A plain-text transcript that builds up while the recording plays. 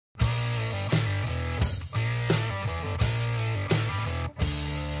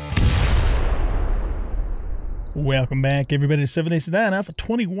Welcome back, everybody, to 7 Days to Die, Alpha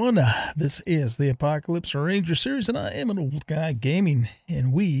 21. This is the Apocalypse Ranger series, and I am an old guy gaming,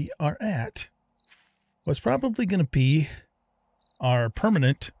 and we are at what's probably going to be our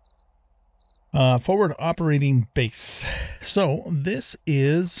permanent forward operating base. So this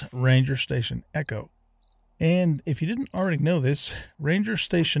is Ranger Station Echo. And if you didn't already know this, Ranger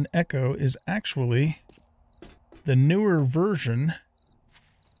Station Echo is actually the newer version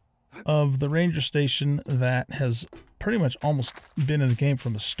of the Ranger Station that has pretty much almost been in the game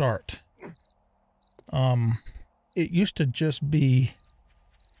from the start. It used to just be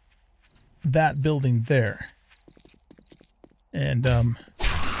that building there. And,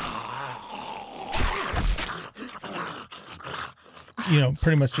 you know,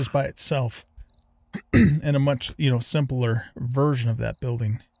 pretty much just by itself. And a much, simpler version of that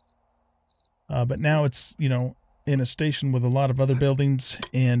building. But now it's, in a station with a lot of other buildings,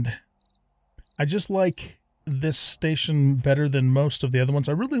 and I just like this station better than most of the other ones.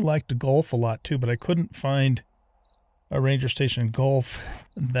 I really liked Gulf a lot too, but I couldn't find a Ranger Station Gulf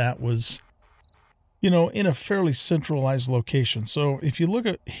that was, in a fairly centralized location. So if you look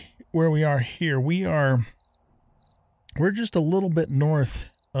at where we are here, we're just a little bit north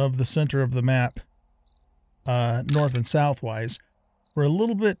of the center of the map, north and south-wise. We're a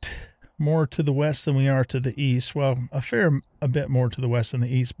little bit more to the west than we are to the east. Well, a bit more to the west than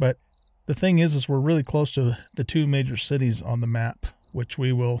the east, but the thing is we're really close to the two major cities on the map, which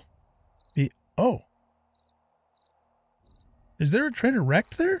we will be... Oh! Is there a trainer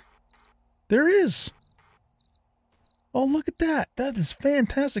wrecked there? There is! Oh, look at that! That is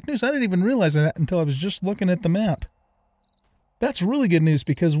fantastic news. I didn't even realize that until I was just looking at the map. That's really good news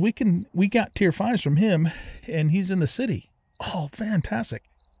because we got tier 5s from him, and he's in the city. Oh, fantastic.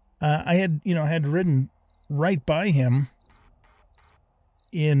 I had ridden right by him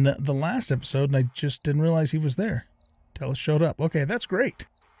in the last episode, and I just didn't realize he was there until it showed up. Okay, that's great.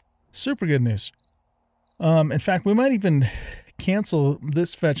 Super good news. In fact, we might even cancel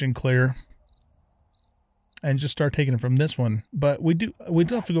this fetch and clear and just start taking it from this one. But we do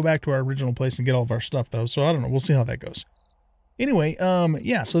have to go back to our original place and get all of our stuff, though, so I don't know. We'll see how that goes. Anyway,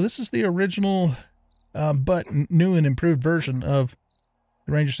 yeah, so this is the original but new and improved version of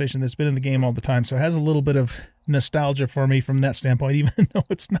the Ranger Station that's been in the game all the time. So it has a little bit of nostalgia for me from that standpoint, even though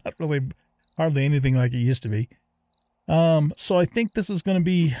it's not really hardly anything like it used to be. So I think this is going to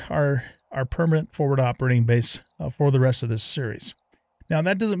be our permanent forward operating base for the rest of this series. Now,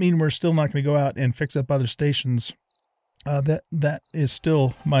 that doesn't mean we're still not going to go out and fix up other stations. That is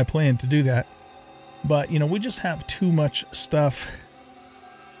still my plan to do that. But, we just have too much stuff,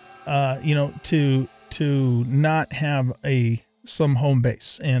 to not have some home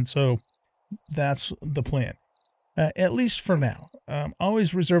base. And so that's the plan, at least for now.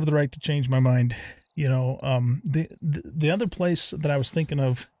 Always reserve the right to change my mind. The other place that I was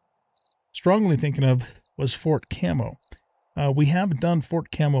strongly thinking of was Fort Camo. We have done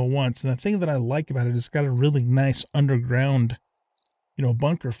Fort Camo once, and the thing that I like about it is it's got a really nice underground,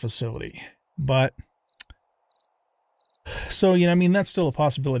 bunker facility. But so, that's still a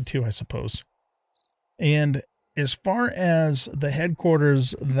possibility too, I suppose. And as far as the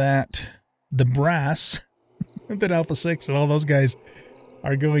headquarters that the brass, that Alpha 6 and all those guys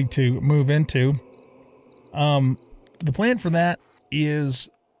are going to move into, the plan for that is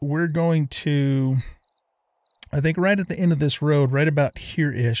we're going to, I think right at the end of this road, right about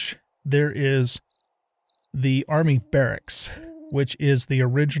here-ish, there is the Army Barracks, which is the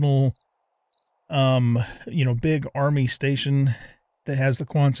original, big Army station that has the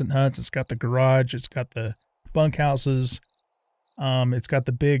Quonset huts. It's got the garage. It's got the bunkhouses. It's got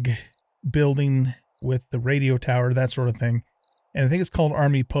the big building with the radio tower, that sort of thing. And I think it's called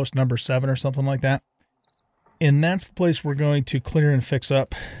Army Post Number 7 or something like that. And that's the place we're going to clear and fix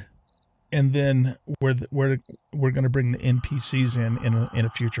up. And then we're going to bring the NPCs in a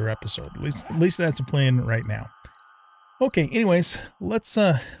future episode. At least that's the plan right now. Okay, anyways, let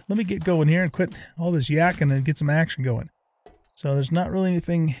me get going here and quit all this yakking and get some action going. So there's not really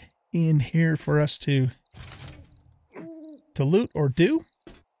anything in here for us to loot or do.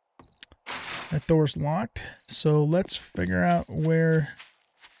 That door's locked. So let's figure out where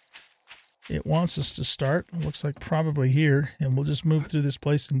it wants us to start. It looks like probably here, and we'll just move through this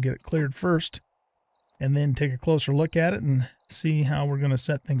place and get it cleared first, and then take a closer look at it and see how we're going to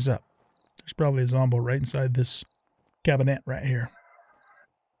set things up. There's probably a zombo right inside this cabinet right here.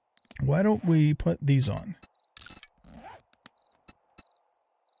 Why don't we put these on?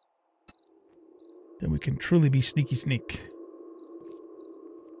 Then we can truly be sneaky sneak.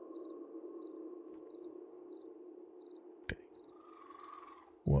 Okay.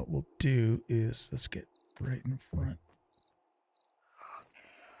 What we'll do is let's get right in front.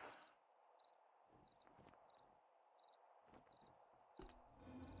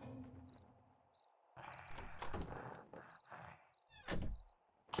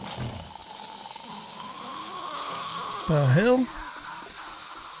 The hell?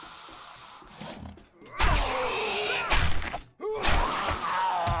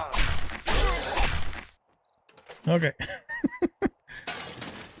 Okay.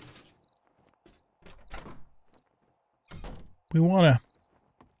 We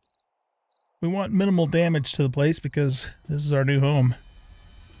want minimal damage to the place because this is our new home.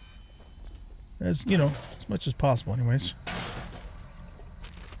 As, you know, as much as possible anyways.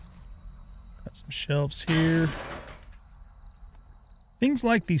 Got some shelves here. Things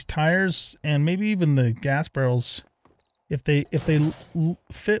like these tires and maybe even the gas barrels, if they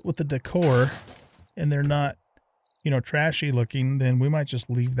fit with the decor and they're not, you know, trashy looking, then we might just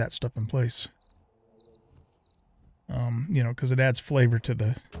leave that stuff in place. You know, because it adds flavor to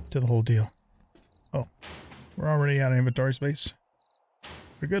the whole deal. Oh, we're already out of inventory space.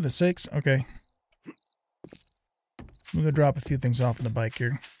 For goodness sakes, okay. I'm gonna drop a few things off on the bike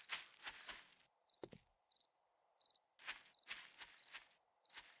here.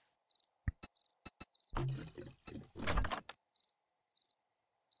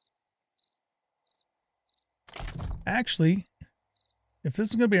 Actually, if this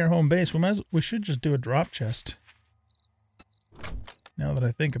is gonna be our home base, we should just do a drop chest. Now that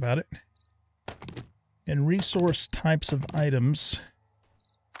I think about it. And resource types of items.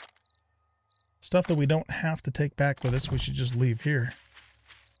 Stuff that we don't have to take back with us, we should just leave here.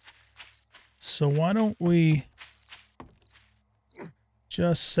 So why don't we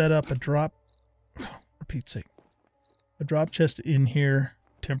just set up a drop, for Pete's sake, a drop chest in here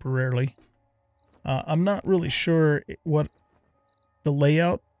temporarily. I'm not really sure what the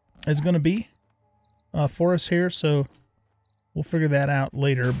layout is going to be for us here, so we'll figure that out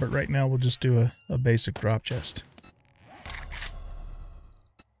later, but right now we'll just do a basic drop chest.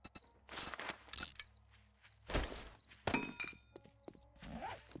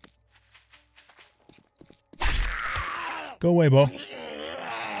 Go away, Bo.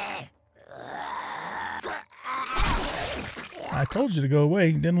 I told you to go away.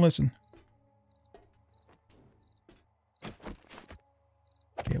 You didn't listen.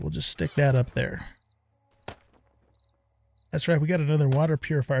 Okay, we'll just stick that up there. That's right, we got another water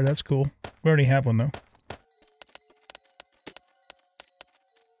purifier. That's cool. We already have one, though.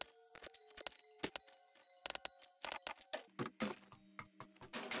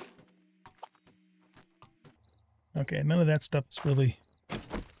 Okay, none of that stuff is really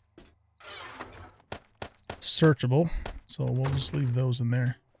searchable, so we'll just leave those in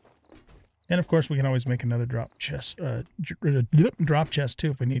there. And of course, we can always make another drop chest too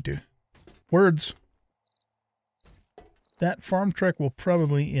if we need to. Words. That farm truck will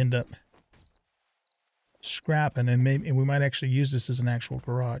probably end up scrapping, and we might actually use this as an actual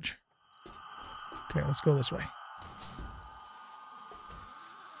garage. Okay, let's go this way.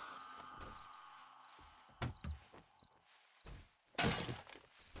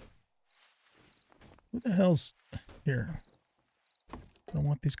 What the hell's here? I don't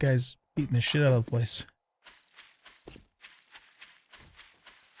want these guys beating the shit out of the place.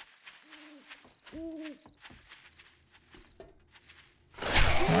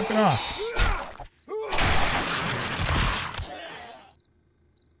 Knock it off.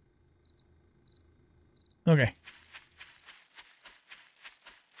 Okay.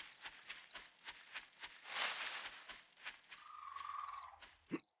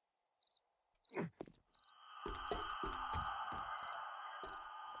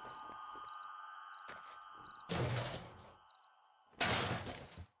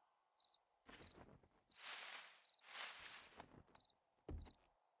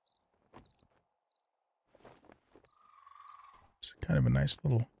 It's kind of a nice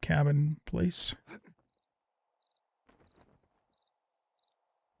little cabin place.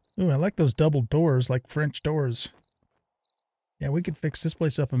 Ooh, I like those double doors, like French doors. Yeah, we could fix this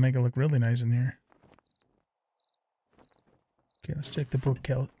place up and make it look really nice in here. Okay, let's check the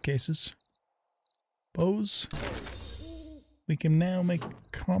bookcases. Bows. We can now make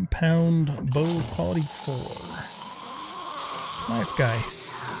compound bow quality 4. Knife guy.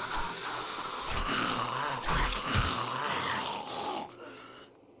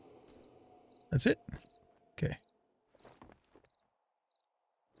 That's it? Okay.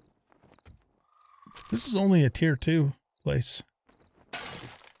 This is only a tier 2 place. I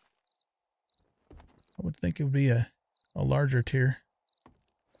would think it would be a larger tier.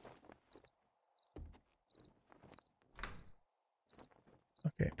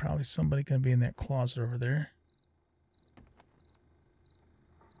 Okay, probably somebody going to be in that closet over there.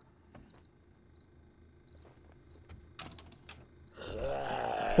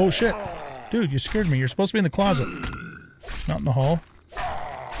 Oh, shit. Dude, you scared me. You're supposed to be in the closet, not in the hall.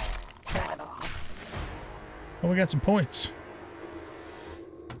 Oh, we got some points.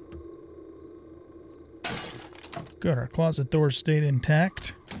 Good, our closet door stayed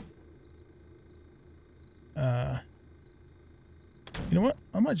intact. You know what?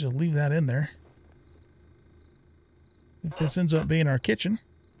 I might just leave that in there. If this ends up being our kitchen,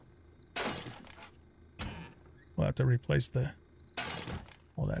 we'll have to replace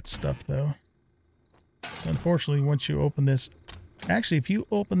all that stuff, though. So unfortunately, once you open this... Actually, if you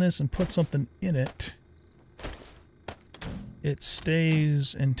open this and put something in it, it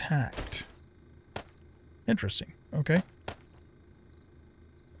stays intact. Interesting. Okay.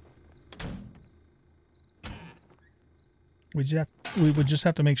 We would just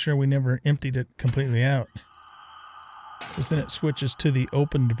have to make sure we never emptied it completely out. Because then it switches to the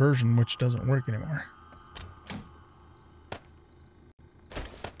opened version, which doesn't work anymore.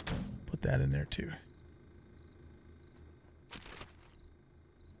 Put that in there too.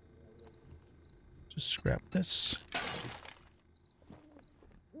 Just scrap this.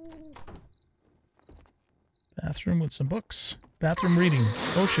 Bathroom with some books. Bathroom reading.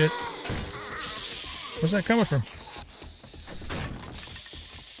 Oh shit. Where's that coming from?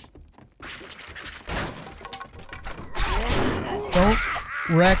 Don't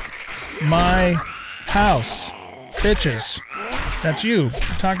wreck my house. Bitches. That's you.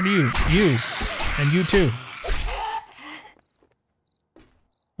 I'm talking to you. You. And you too.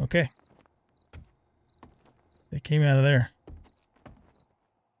 Okay. They came out of there.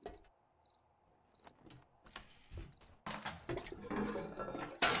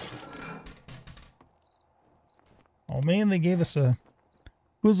 Oh man, they gave us a...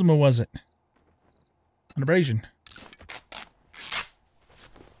 Whose was it? An abrasion.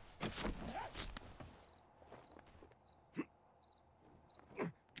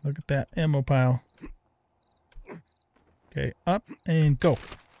 Look at that ammo pile. Okay, up and go.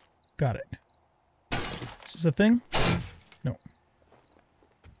 Got it. Is this a thing? No.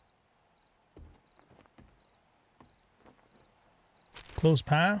 Close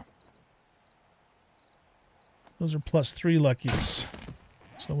pile. Those are +3 luckies.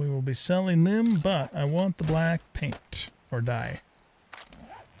 So we will be selling them, but I want the black paint or dye.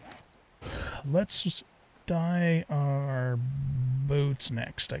 Let's just dye our boots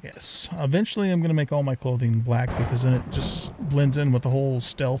next, I guess. Eventually I'm going to make all my clothing black because then it just blends in with the whole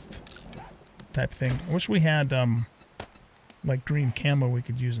stealth type thing. I wish we had like green camo we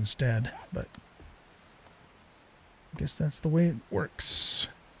could use instead, but I guess that's the way it works.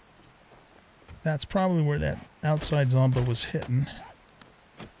 That's probably where that outside zombie was hitting.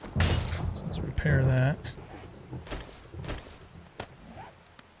 So let's repair that.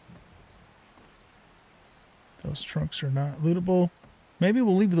 Those trunks are not lootable. Maybe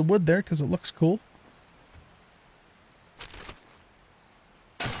we'll leave the wood there because it looks cool.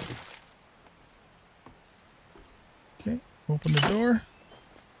 Okay, open the door.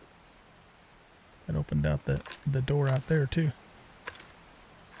 It opened out the door out there too.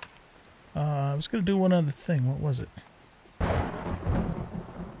 I was going to do one other thing. What was it?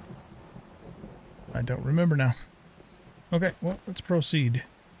 I don't remember now. Okay, well, let's proceed.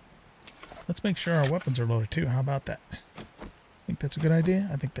 Let's make sure our weapons are loaded too. How about that? Think that's a good idea?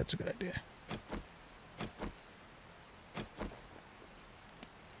 I think that's a good idea.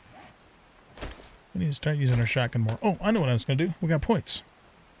 We need to start using our shotgun more. Oh, I know what I was going to do. We got points.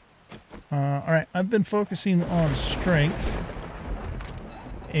 Alright, I've been focusing on strength.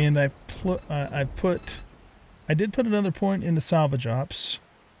 And I did put another point into salvage ops.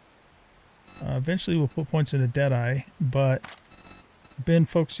 Eventually we'll put points into Deadeye, but been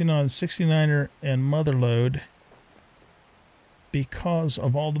focusing on 69er and Motherlode because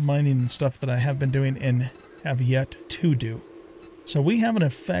of all the mining and stuff that I have been doing and have yet to do. So we have an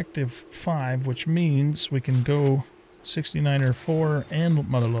effective 5, which means we can go 69er 4 and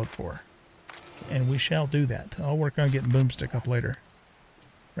Motherlode 4. And we shall do that. I'll work on getting Boomstick up later.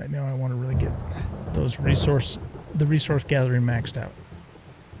 Right now I want to really get the resource gathering maxed out.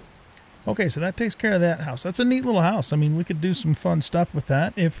 Okay, so that takes care of that house. That's a neat little house. I mean, we could do some fun stuff with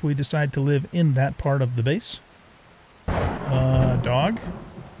that if we decide to live in that part of the base. Dog?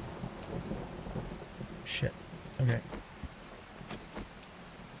 Shit. Okay.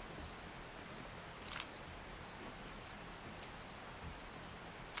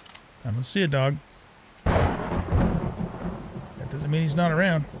 I don't see a dog. That doesn't mean he's not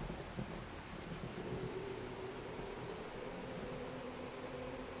around.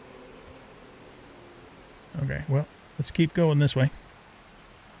 Okay, well, let's keep going this way.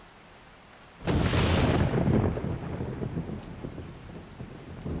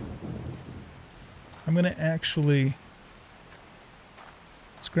 I'm going to actually...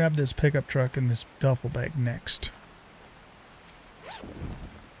 Let's grab this pickup truck and this duffel bag next.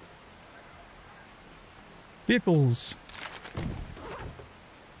 Vehicles.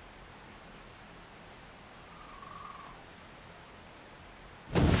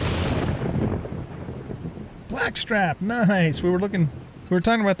 Blackstrap. Nice. We were talking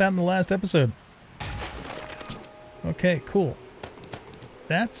about that in the last episode. Okay, cool.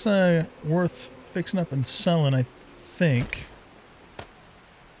 That's worth fixing up and selling, I think.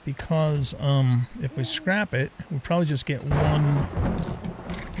 Because if we scrap it, we'll probably just get one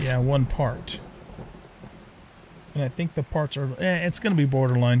part. And I think the parts are... it's going to be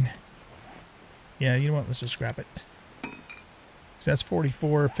borderline. Yeah, you know what? Let's just scrap it. So that's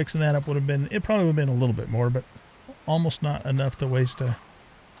 44. Fixing that up would have been... It probably would have been a little bit more, but almost not enough to waste a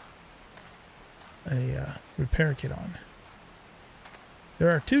repair kit on. There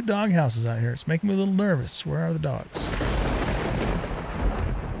are 2 dog houses out here. It's making me a little nervous. Where are the dogs?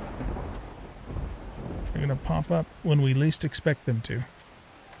 They're going to pop up when we least expect them to.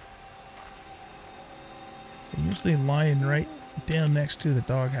 They're usually lying right down next to the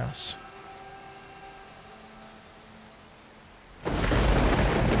doghouse.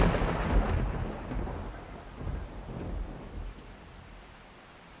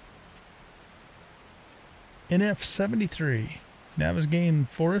 NF73. Navisgain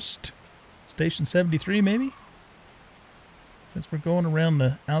Forest. Station 73, maybe? Since we're going around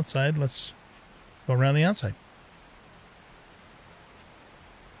the outside, let's go around the outside.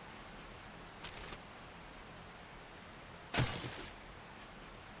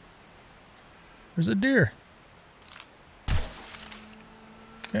 There's a deer.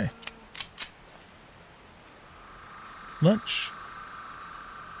 Okay. Lunch.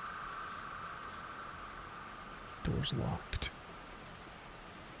 Door's locked.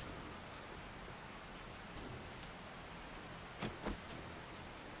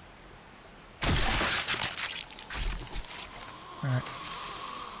 All right.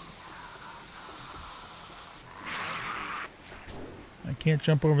 I can't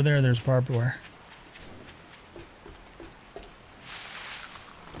jump over there. There's barbed wire.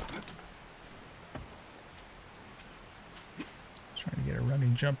 Trying to get a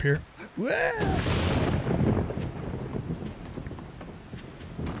running jump here.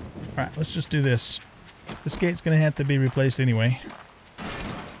 Alright, let's just do this. This gate's going to have to be replaced anyway.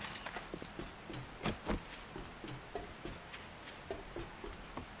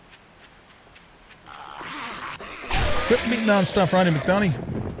 Quit beating on stuff, Ronnie McDonough.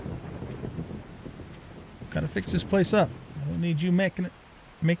 Gotta fix this place up. I don't need you making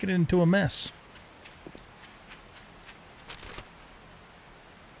it into a mess.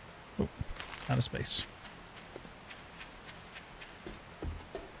 Oh, out of space.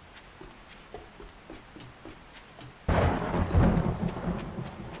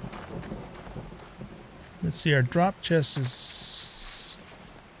 Let's see, our drop chest is...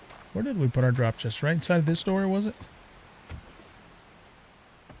 Where did we put our drop chest? Right inside this door, was it?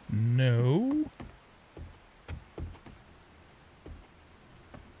 No.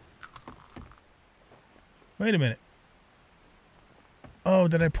 Wait a minute. Oh,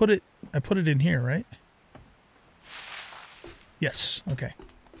 did I put it? I put it in here, right? Yes, okay.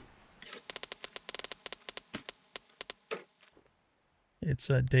 It's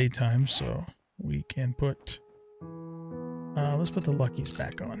daytime, so we can put... let's put the Luckies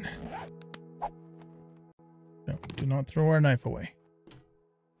back on. No, do not throw our knife away.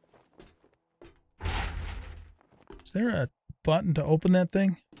 Is there a button to open that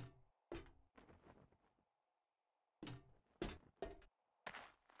thing?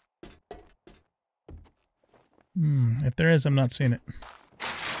 If there is, I'm not seeing it.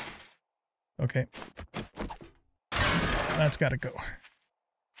 Okay. That's got to go.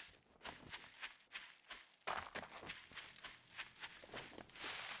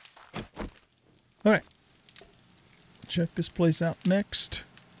 All right. Check this place out next.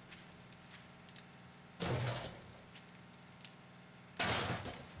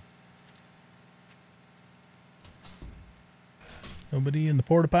 Nobody in the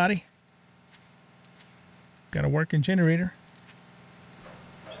porta potty. Got a working generator.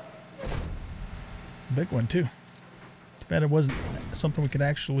 Big one too. Too bad it wasn't something we could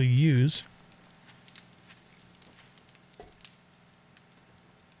actually use.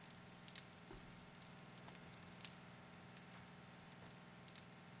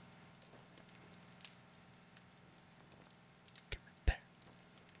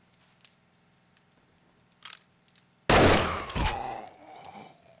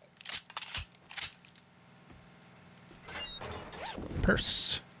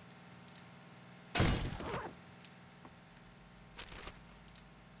 Purse.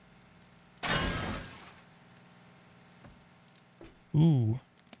 Ooh.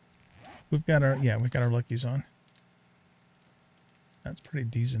 We've got our luckies on. That's pretty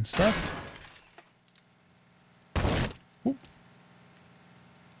decent stuff. Ooh.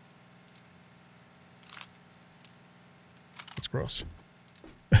 It's gross.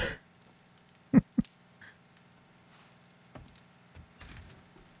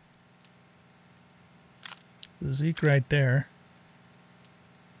 The Zeke right there.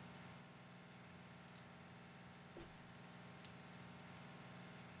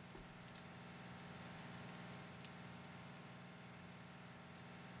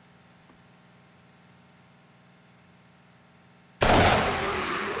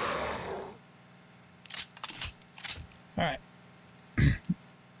 All right.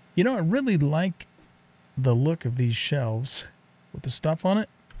 You know, I really like the look of these shelves with the stuff on it.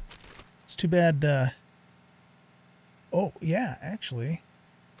 It's too bad. Oh, yeah, actually,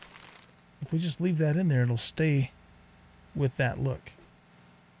 if we just leave that in there, it'll stay with that look.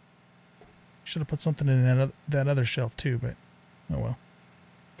 Should have put something in that other shelf too, but oh well.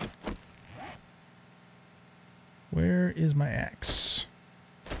 Where is my axe?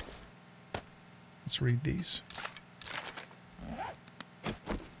 Let's read these.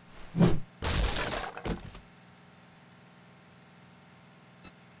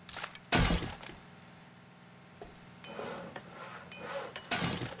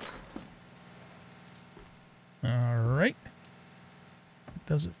 Alright.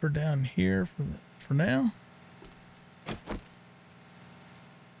 Does it for down here for now.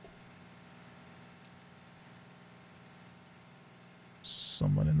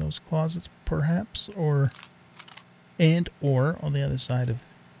 Someone in those closets, perhaps, or on the other side of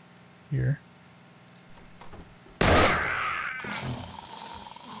here.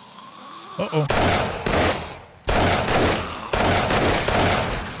 Uh-oh.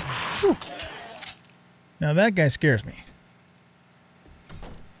 Whew. Now that guy scares me.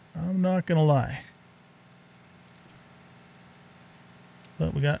 I'm not gonna lie.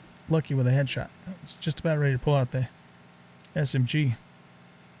 But we got lucky with a headshot. It's just about ready to pull out the SMG.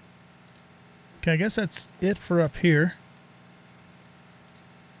 Okay, I guess that's it for up here.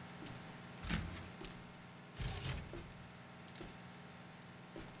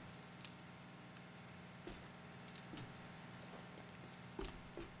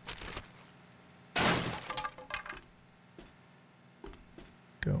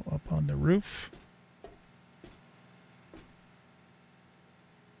 Go up on the roof.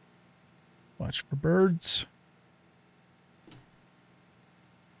 Watch for birds.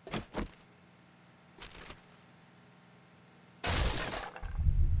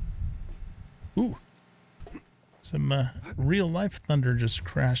 Ooh. Some real life thunder just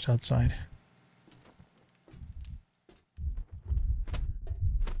crashed outside.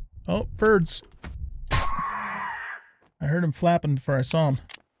 Oh, birds. I heard him flapping before I saw him.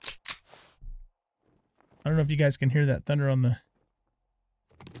 I don't know if you guys can hear that thunder on the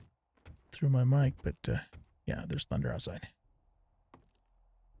through my mic, but yeah, there's thunder outside.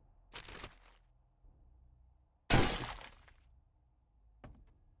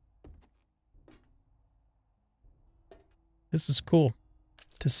 This is cool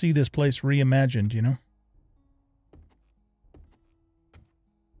to see this place reimagined, you know?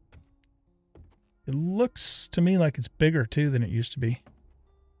 It looks to me like it's bigger too than it used to be.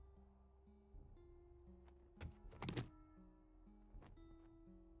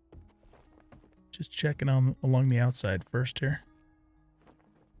 Just checking on along the outside first here.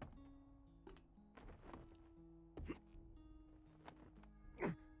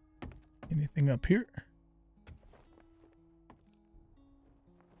 Anything up here?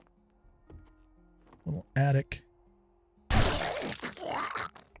 Little attic.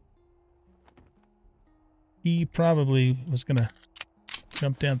 He probably was gonna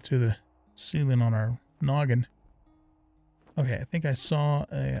jump down through the ceiling on our noggin. Okay, I think I saw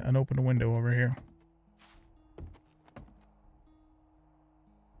an open window over here.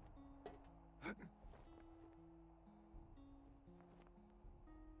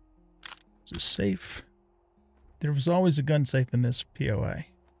 It's a safe. There was always a gun safe in this POI.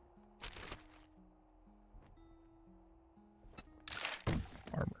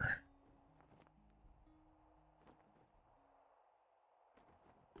 Armor.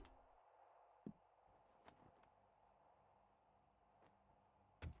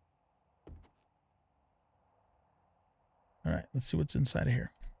 All right, let's see what's inside of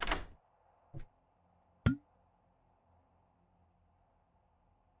here.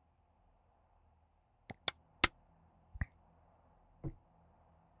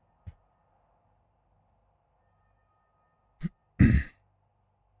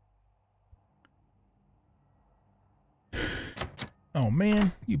 Oh,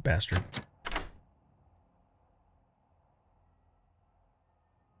 man, you bastard.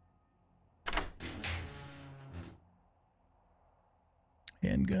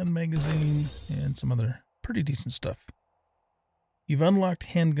 Handgun magazine and some other pretty decent stuff. You've unlocked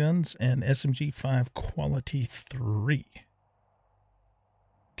handguns and SMG 5 quality 3.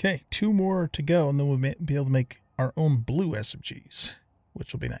 Okay, 2 more to go, and then we'll be able to make our own blue SMGs,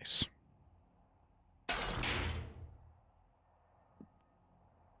 which will be nice.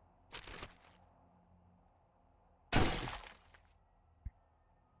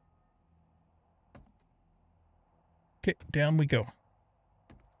 Okay, down we go.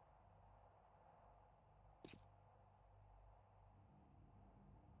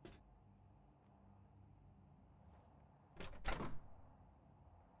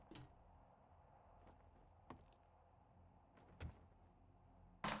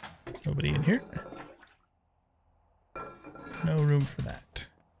 Nobody in here. No room for that.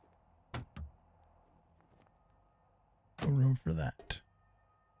 No room for that.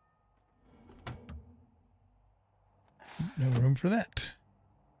 No room for that.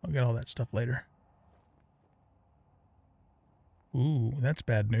 I'll get all that stuff later. Ooh, that's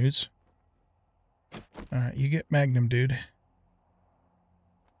bad news. Alright, you get Magnum, dude.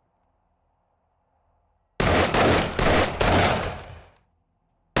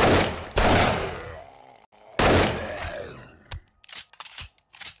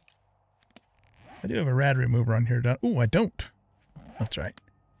 I do have a rad remover on here. Oh, I don't. That's right.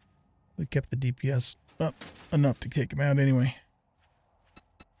 We kept the DPS up enough to take him out anyway.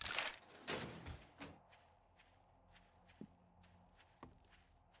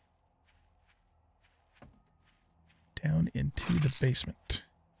 Down into the basement.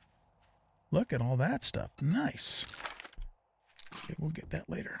 Look at all that stuff. Nice. Okay, we'll get that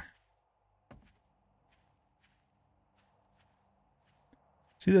later.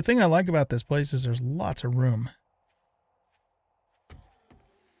 See, the thing I like about this place is there's lots of room.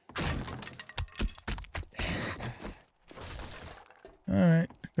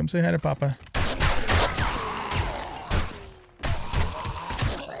 Alright, come say hi to Papa.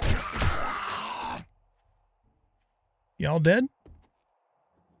 Y'all dead?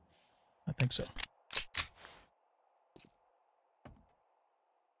 I think so.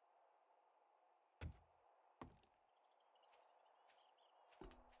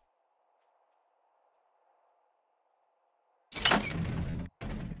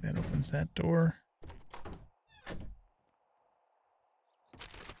 That opens that door.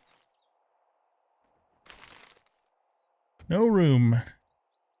 No room.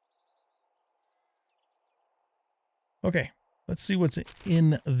 Okay, let's see what's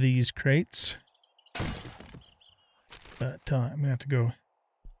in these crates. But I'm going to have to go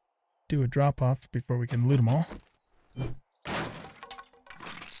do a drop-off before we can loot them all.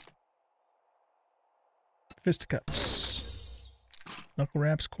 Fisticuffs. Knuckle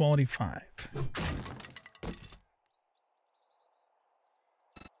wraps quality 5.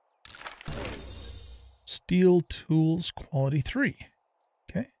 Steel tools quality 3.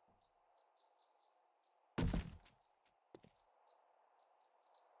 Okay.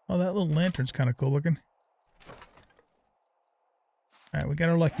 Oh, that little lantern's kind of cool looking. Alright, we got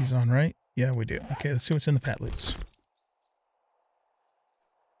our luckies on, right? Yeah, we do. Okay, let's see what's in the fat loots.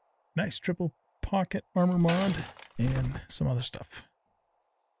 Nice triple pocket armor mod and some other stuff.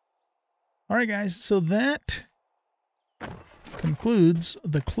 Alright guys, so that concludes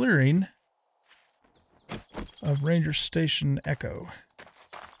the clearing of Ranger Station Echo.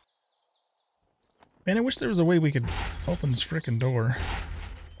 Man, I wish there was a way we could open this frickin' door.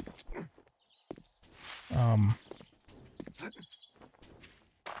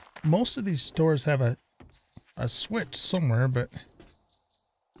 Most of these doors have a switch somewhere, but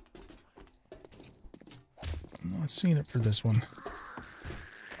I'm not seeing it for this one.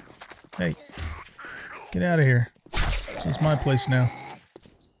 Hey, get out of here. This is my place now.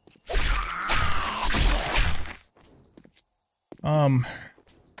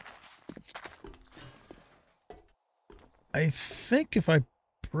 I think if I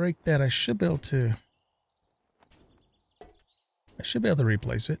break that, I should be able to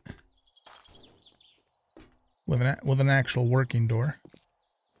replace it with an actual working door.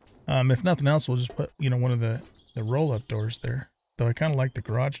 If nothing else, we'll just put, one of the roll-up doors there. Though I kind of like the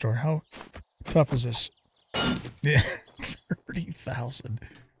garage door. How tough is this? Yeah, 30,000.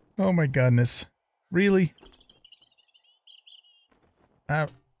 Oh my goodness. Really? I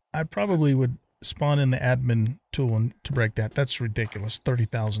probably would spawn in the admin tool to break that. That's ridiculous.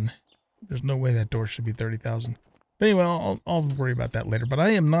 30,000. There's no way that door should be 30,000. But anyway, I'll worry about that later. But I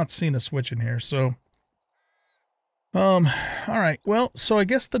am not seeing a switch in here, so All right. Well, so I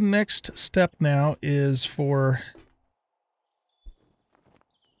guess the next step now is for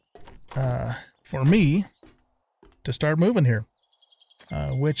me to start moving here,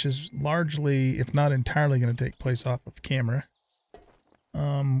 which is largely, if not entirely, going to take place off of camera.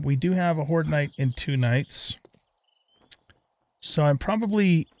 We do have a horde night in 2 nights, so I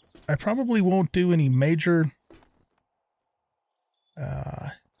probably won't do any major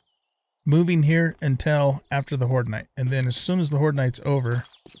moving here until after the horde night, and then as soon as the horde night's over,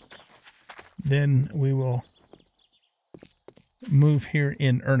 then we will move here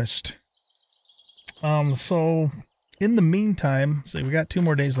in earnest. So in the meantime, we got 2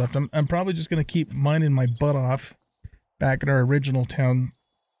 more days left. I'm probably just going to keep mining my butt off back at our original town,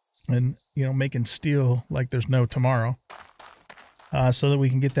 and making steel like there's no tomorrow, so that we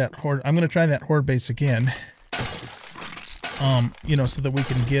can get that horde. I'm going to try that horde base again, so that we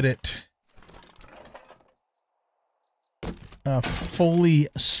can get it fully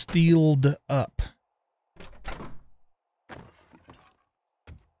steeled up.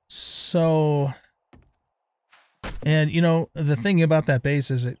 So, and the thing about that base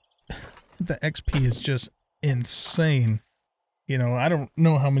is the XP is just insane. I don't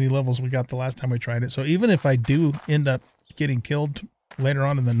know how many levels we got the last time we tried it. So even if I do end up getting killed later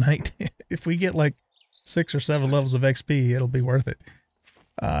on in the night, if we get like 6 or 7 levels of XP, it'll be worth it.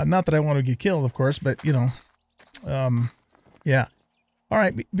 Not that I want to get killed, of course, but yeah. All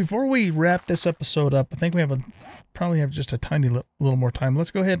right, before we wrap this episode up, I think we probably have just a tiny little more time.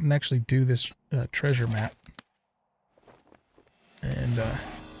 Let's go ahead and actually do this treasure map. And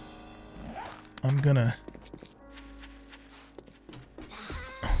I'm gonna...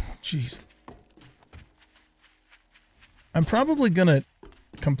 Jeez. I'm probably gonna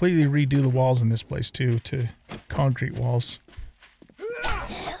completely redo the walls in this place too, to concrete walls.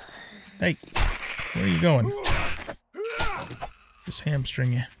 Hey, where are you going? Just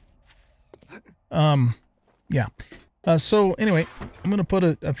hamstring you. Yeah. So anyway, I'm gonna put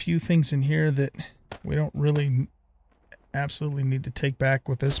a few things in here that we don't really absolutely need to take back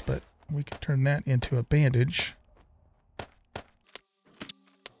with us, but we can turn that into a bandage.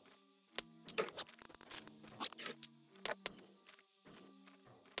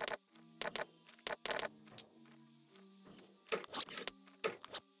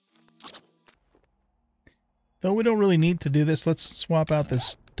 Though we don't really need to do this, let's swap out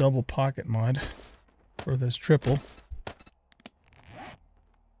this double pocket mod for this triple.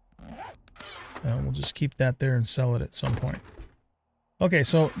 We'll just keep that there and sell it at some point. Okay,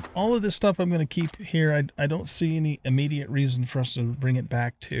 so all of this stuff I'm going to keep here. I don't see any immediate reason for us to bring it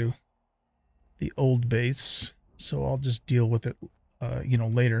back to the old base, so I'll just deal with it,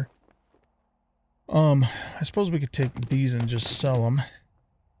 later. I suppose we could take these and just sell them.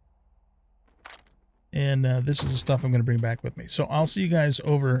 And this is the stuff I'm going to bring back with me. So I'll see you guys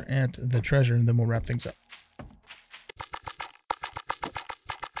over at the treasure, and then we'll wrap things up.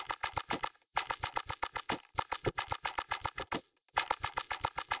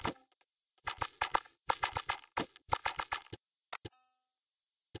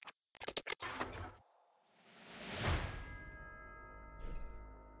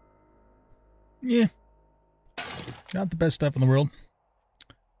 Yeah, not the best stuff in the world.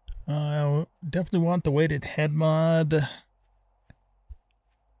 I definitely want the weighted head mod.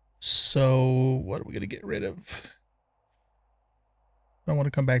 So what are we going to get rid of? I want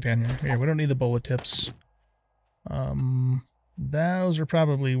to come back down here. Here, we don't need the bullet tips. Those are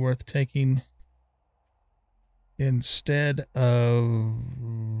probably worth taking instead of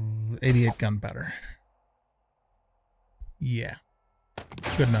 88 gunpowder. Yeah,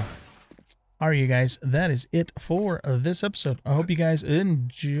 good enough. All right, you guys, that is it for this episode. I hope you guys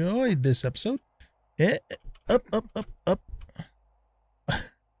enjoyed this episode. Up.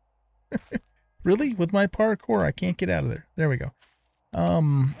 Really? With my parkour, I can't get out of there. There we go.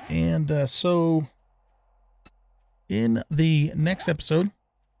 So in the next episode,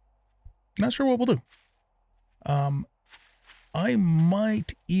 not sure what we'll do. I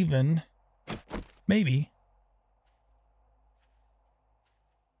might even, maybe,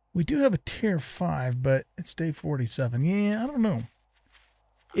 we do have a tier 5, but it's day 47. Yeah, I don't know.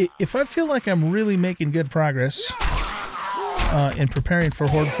 If I feel like I'm really making good progress in preparing for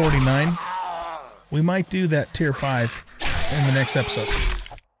Horde 49, we might do that tier 5 in the next episode.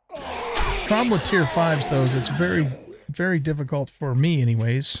 Problem with tier 5s, though, is it's very, very difficult for me,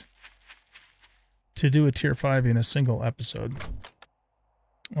 anyways, to do a tier 5 in a single episode.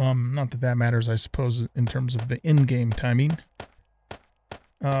 Not that that matters, I suppose, in terms of the in-game timing.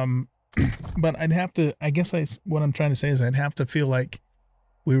 But I'd have to, I guess what I'm trying to say is I'd have to feel like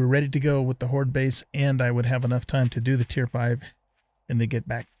we were ready to go with the Horde base, and I would have enough time to do the tier 5 and then get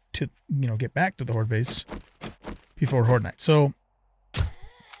back to the Horde base before Horde night. So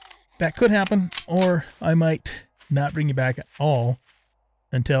that could happen, or I might not bring you back at all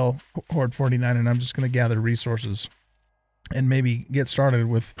until Horde 49, and I'm just going to gather resources and maybe get started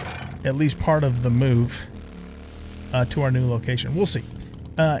with at least part of the move to our new location. We'll see.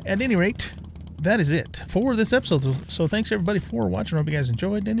 At any rate, that is it for this episode. So thanks everybody for watching. I hope you guys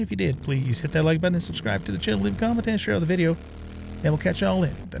enjoyed, and if you did, please hit that like button and subscribe to the channel, leave a comment and share the video, and we'll catch y'all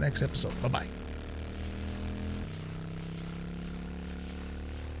in the next episode. Bye-bye.